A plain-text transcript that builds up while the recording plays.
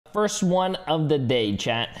First one of the day,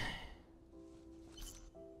 chat.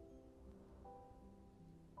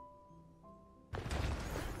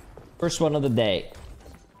 First one of the day.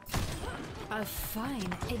 A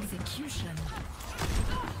fine execution.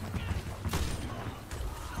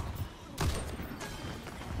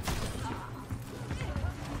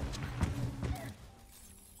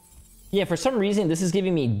 Yeah, for some reason, this is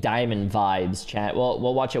giving me diamond vibes, chat.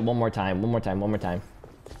 We'll watch it one more time. One more time.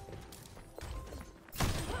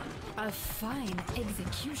 A fine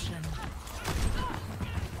execution.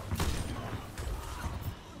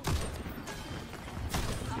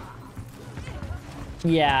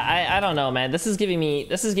 Yeah, I don't know, man. This is giving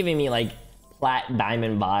me like plat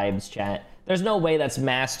diamond vibes, chat. There's no way that's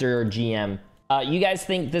master or GM. You guys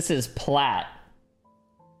think this is plat?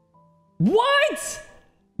 What?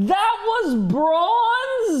 That was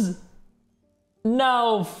bronze?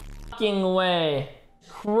 No fucking way.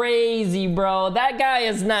 Crazy, bro. That guy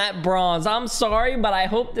is not bronze. I'm sorry, but I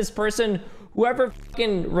hope this person, whoever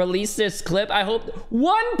fucking released this clip, I hope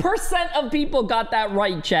 1% of people got that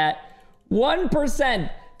right, chat. 1%.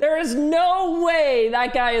 There is no way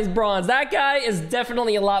that guy is bronze. That guy is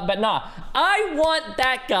definitely a lot, but nah. I want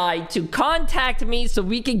that guy to contact me so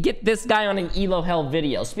we can get this guy on an Elo Hell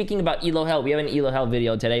video. Speaking about Elo Hell, we have an Elo Hell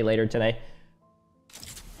video today, later today.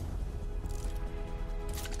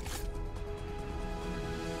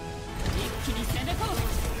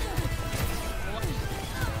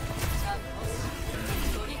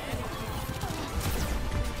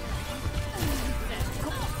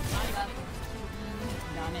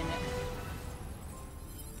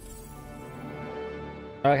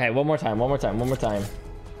 Okay, one more time. What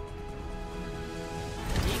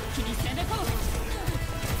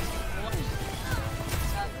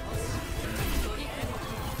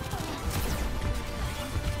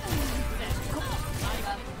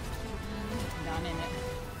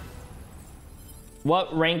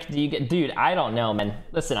rank do you get? Dude, I don't know, man.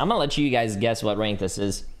 Listen, I'm gonna let you guys guess what rank this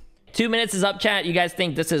is. 2 minutes is up, chat. You guys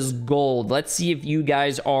think this is gold. Let's see if you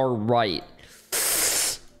guys are right.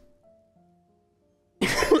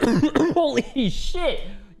 Holy shit.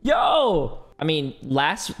 Yo. I mean,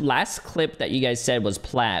 last clip that you guys said was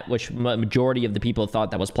plat, which majority of the people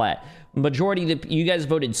thought that was plat. Majority of you guys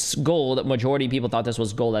voted gold. Majority of people thought this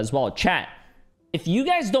was gold as well. Chat. If you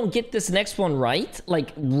guys don't get this next one right,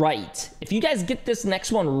 like right, if you guys get this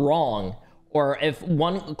next one wrong, or if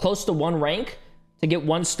one close to 1 rank to get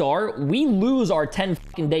 1 star, we lose our 10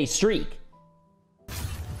 fucking day streak.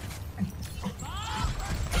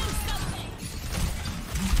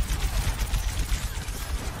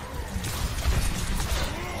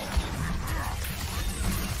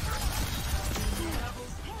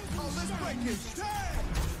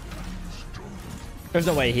 There's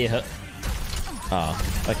no way he hit.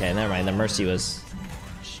 Oh, okay, never mind. The Mercy was...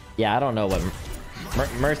 Yeah, I don't know what...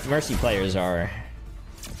 Mercy players are...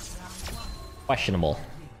 questionable.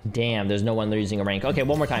 Damn, there's no one losing a rank. Okay,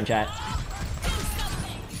 one more time, chat.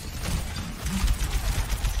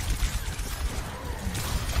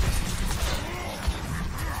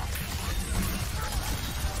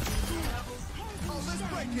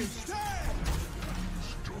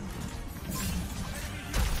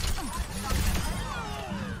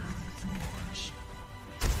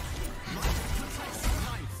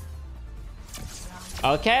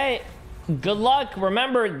 Okay, good luck.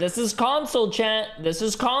 Remember, this is console, chat. This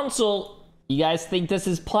is console. You guys think this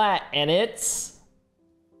is plat, and it's...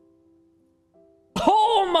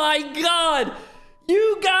 Oh my god!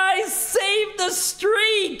 You guys saved the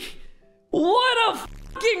streak! What a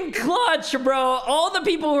fucking clutch, bro. All the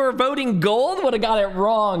people who were voting gold would have got it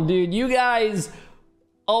wrong, dude. You guys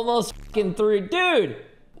almost fucking threw... Dude,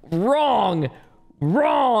 wrong.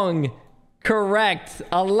 Correct.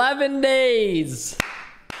 11 days.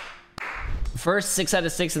 First 6 out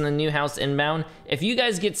of 6 in the new house inbound. If you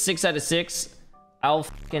guys get 6 out of 6, I'll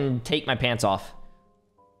fucking take my pants off.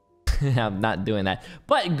 I'm not doing that.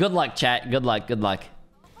 But good luck, chat. Good luck.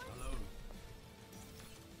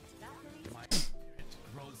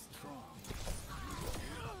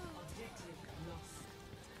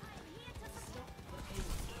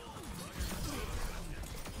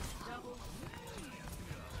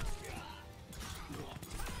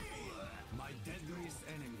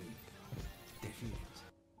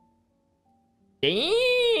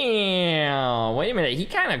 Damn! Wait a minute, he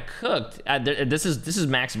kind of cooked. This is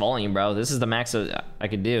max volume, bro. This is the max I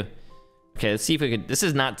could do. Okay, let's see if we could. This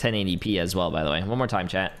is not 1080p as well, by the way. One more time,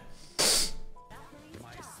 chat.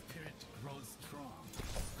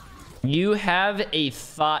 You have a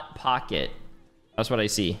thought pocket. That's what I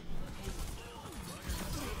see.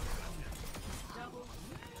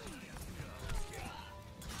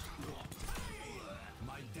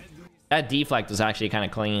 That deflect was actually kind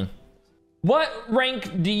of clean. What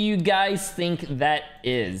rank do you guys think that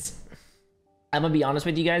is? I'm gonna be honest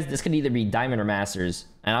with you guys. This could either be Diamond or Masters,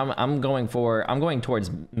 and I'm going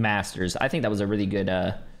towards Masters. I think that was a really good.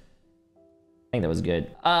 I think that was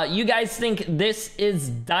good. You guys think this is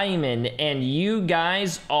Diamond, and you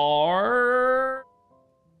guys are.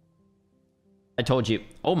 I told you.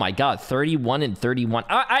 Oh my God, 31 and 31.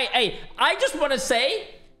 I just want to say.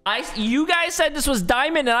 You guys said this was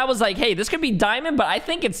Diamond, and I was like, hey, this could be Diamond, but I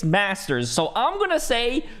think it's Masters. So I'm gonna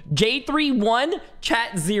say J3 1,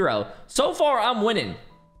 chat 0. So far, I'm winning.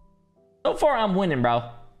 So far, I'm winning, bro.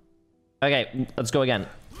 Okay, let's go again.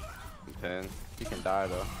 10. You can die,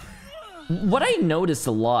 though. What I noticed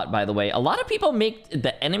a lot, by the way, a lot of people make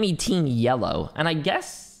the enemy team yellow, and I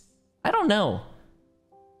guess, I don't know.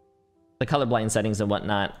 The colorblind settings and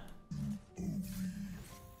whatnot.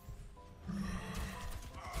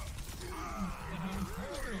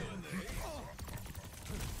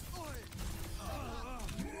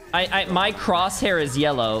 My crosshair is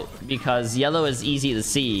yellow because yellow is easy to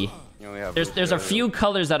see. There's a few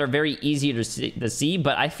colors that are very easy to see,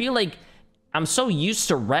 but I feel like I'm so used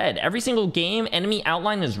to red. Every single game, enemy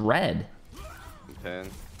outline is red. 10.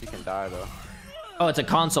 You can die though. Oh, it's a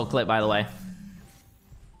console clip, by the way.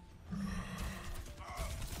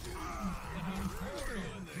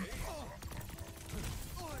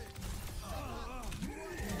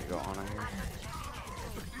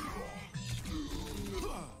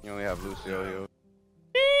 We have Lucio here.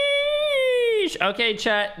 Sheesh. Okay,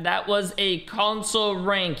 chat, that was a console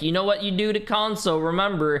rank. You know what you do to console?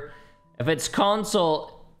 Remember, if it's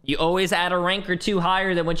console, you always add a rank or two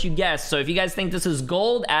higher than what you guessed. So if you guys think this is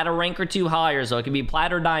gold, add a rank or two higher. So it could be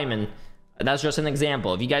plat or diamond. That's just an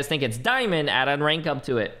example. If you guys think it's diamond, add a rank up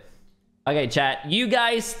to it. Okay, chat, you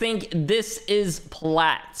guys think this is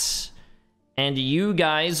plat. And you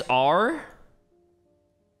guys are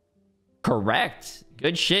correct.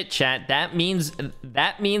 Good shit, chat. That means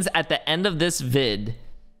at the end of this vid,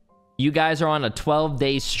 you guys are on a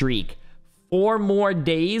 12-day streak. 4 more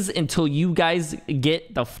days until you guys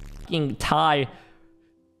get the fucking tie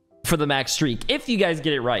for the max streak. If you guys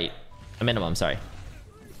get it right. A minimum, sorry.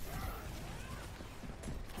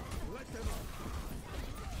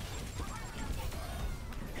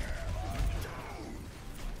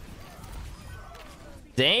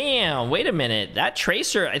 Damn, wait a minute. That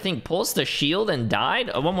Tracer, I think, pulsed the shield and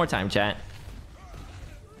died. Oh, one more time, chat.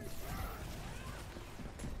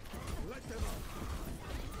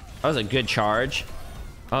 That was a good charge.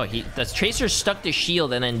 Oh, the Tracer stuck the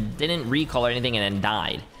shield and then didn't recall or anything and then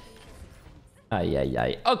died.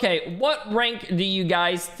 Ay. Okay, what rank do you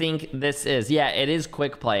guys think this is? Yeah, it is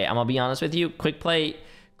quick play. I'm gonna be honest with you. Quick play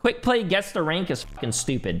gets the rank is fucking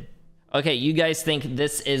stupid. Okay, you guys think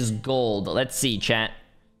this is gold. Let's see, chat.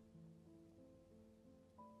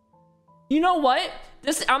 You know what?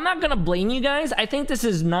 I'm not gonna blame you guys. I think this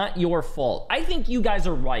is not your fault. I think you guys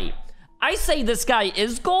are right. I say this guy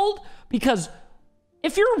is gold because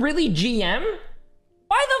if you're really GM,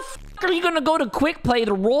 why the fuck are you gonna go to quick play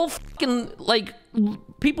to roll fucking like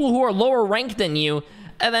people who are lower ranked than you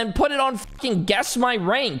and then put it on fucking guess my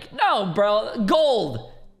rank? No, bro.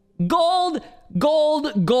 Gold.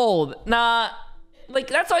 Nah. Like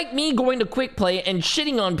that's like me going to quick play and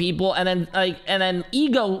shitting on people and then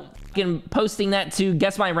ego fucking posting that to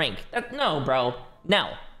guess my rank. No, bro.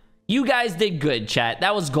 No. You guys did good, chat.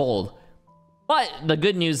 That was gold. But the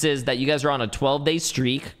good news is that you guys are on a 12-day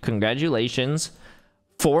streak. Congratulations.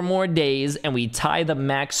 4 more days and we tie the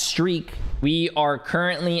max streak. We are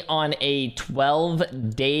currently on a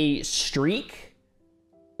 12-day streak.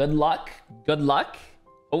 Good luck.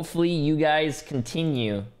 Hopefully you guys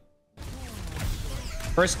continue.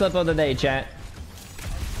 First clip of the day, chat.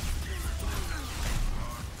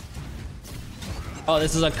 Oh,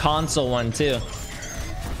 this is a console one too.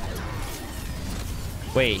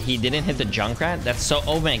 Wait, he didn't hit the Junkrat? That's so...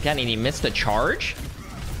 Oh my god, and he missed the charge?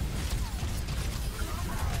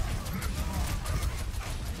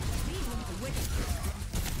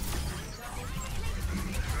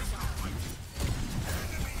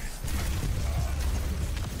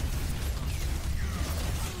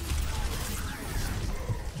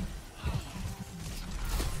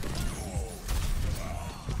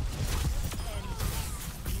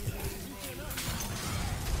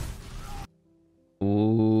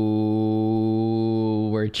 Ooh,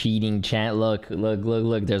 we're cheating, chat. Look.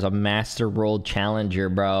 There's a Master Role Challenger,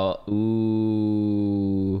 bro.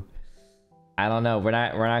 Ooh. I don't know. We're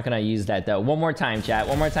not gonna use that though. One more time, chat.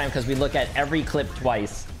 One more time, because we look at every clip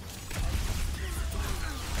twice.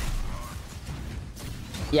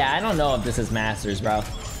 Yeah, I don't know if this is Masters, bro.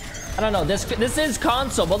 I I don't know. This is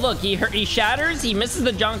console, but look, he shatters, he misses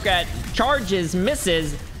the Junkrat, charges,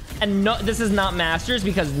 misses, and no, this is not Masters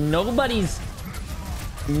because nobody's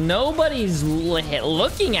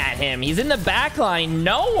looking at him. He's in the back line.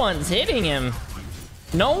 No one's hitting him.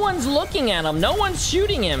 No one's looking at him. No one's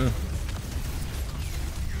shooting him.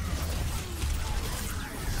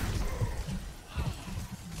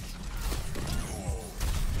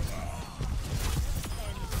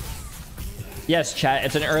 Yes, chat.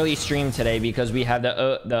 It's an early stream today because we have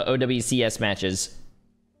the OWCS matches.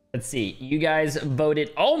 Let's see. You guys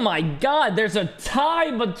voted. Oh my God, there's a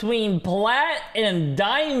tie between Plat and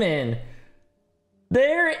Diamond.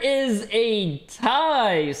 There is a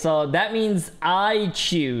tie. So that means I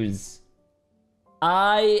choose.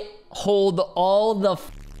 I hold all the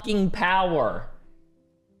fucking power.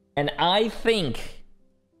 And I think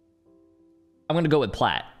I'm going to go with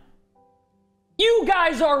Plat. You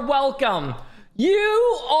guys are welcome.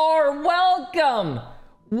 You are welcome.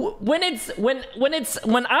 When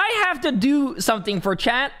I have to do something for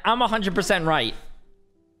chat, I'm 100% right.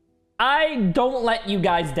 I don't let you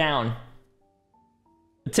guys down.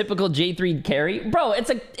 Typical J3 carry, bro. It's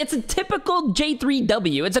a typical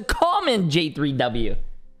J3W. It's a common J3W.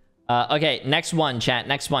 Okay, next one, chat.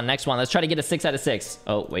 Next one. Let's try to get a 6 out of 6.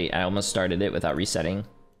 Oh wait, I almost started it without resetting.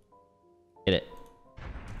 Get it.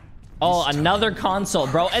 Oh, another console,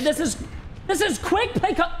 bro. And this is quick play.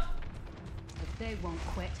 If they won't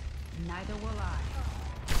quit, neither will I.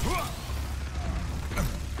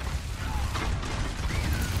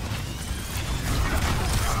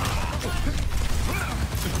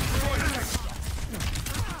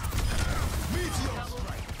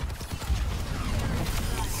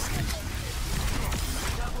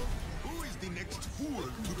 Who is the next fool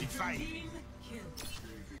to be fighting?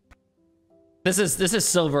 This is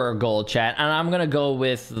silver or gold, chat, and I'm gonna go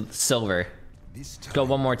with silver. Let's go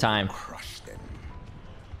one more time. Crush them.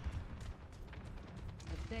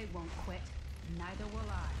 If they won't quit, neither will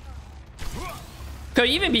I. Could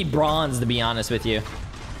even be bronze, to be honest with you.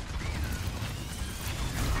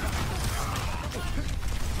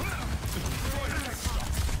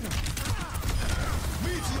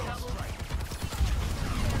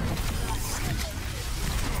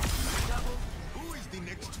 Who is the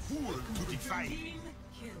next fool to be fighting?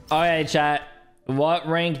 Alright, chat. What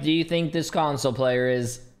rank do you think this console player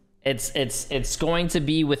is? It's going to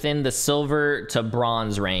be within the silver to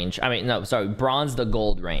bronze range. I mean, no, sorry, bronze to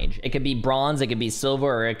gold range. It could be bronze, it could be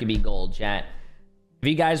silver, or it could be gold, chat. If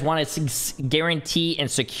you guys want to guarantee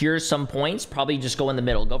and secure some points, probably just go in the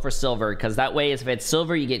middle. Go for silver, because that way, if it's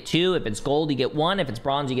silver, you get 2. If it's gold, you get 1. If it's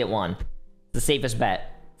bronze, you get 1. It's the safest bet.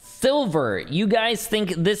 Silver. You guys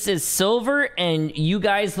think this is silver, and you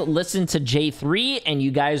guys listen to J3, and you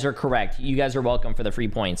guys are correct. You guys are welcome for the free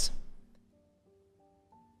points.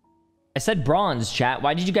 I said bronze, chat.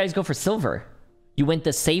 Why did you guys go for silver? You went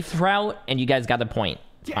the safe route, and you guys got a point.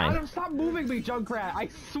 Yeah, Fine. Adam, stop moving me, Junkrat. I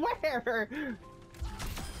swear.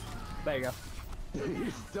 There you go.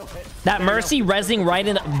 That Mercy rezzing right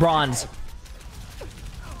in bronze.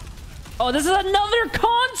 Oh, this is another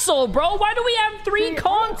console, bro. Why do we have 3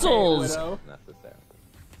 consoles? Necessary.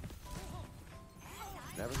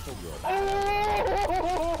 Never told you about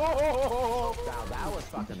Now that was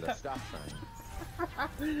fucking disgusting.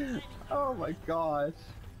 Oh my gosh.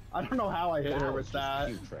 I don't know how I hit her with that.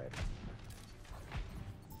 Putrid.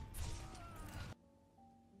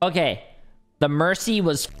 Okay. The Mercy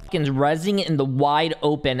was fucking rezzing in the wide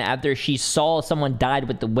open after she saw someone died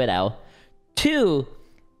with the Widow. 2,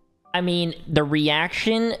 I mean, the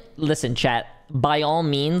reaction, listen, chat, by all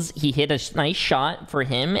means, he hit a nice shot for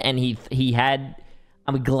him, and he had,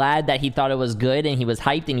 I'm glad that he thought it was good, and he was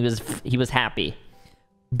hyped, and he was happy.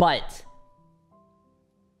 But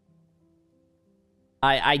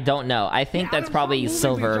I don't know. I think Yeah, that's Adam, probably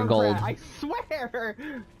stop moving silver me, or gold. Junkrat. I swear.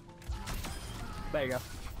 There you go.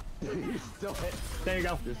 There you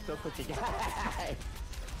go. You're still pushing.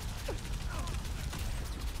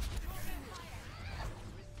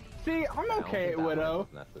 See, I'm okay, Widow.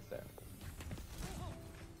 Necessary.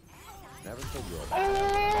 Never told you about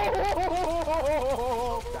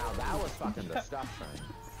Now that was fucking disgusting.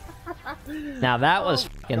 Now that was Oh,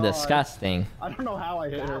 fucking God. disgusting. I don't know how I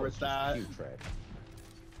hit her with that. Putrid.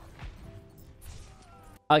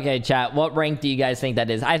 Okay, chat, what rank do you guys think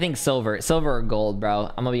that is? I think silver. Silver or gold,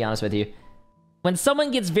 bro. I'm gonna be honest with you. When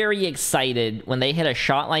someone gets very excited, when they hit a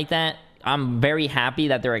shot like that, I'm very happy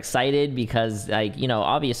that they're excited because, like, you know,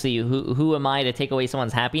 obviously, who am I to take away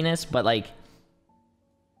someone's happiness? But, like,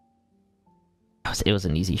 it was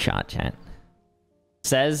an easy shot, chat.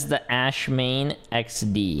 Says the Ash main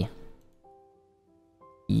XD.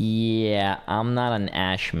 Yeah, I'm not an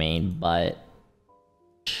Ashe main, but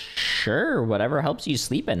sure, whatever helps you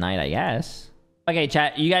sleep at night, I guess. Okay,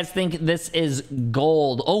 chat, you guys think this is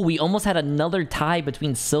gold? Oh, we almost had another tie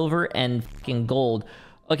between silver and fucking gold.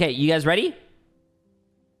 Okay, you guys ready?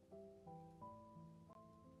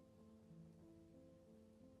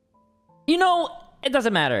 You know, it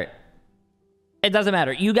doesn't matter. It doesn't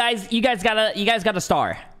matter. You guys got a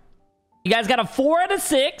star. You guys got a 4 out of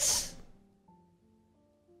 6.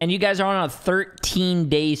 And you guys are on a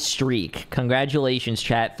 13-day streak. Congratulations,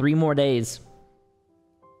 chat. 3 more days.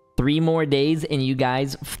 3 more days and you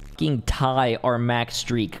guys fucking tie our max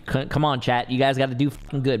streak. Come on, chat. You guys got to do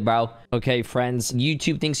fucking good, bro. Okay, friends.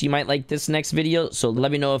 YouTube thinks you might like this next video, so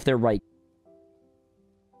let me know if they're right.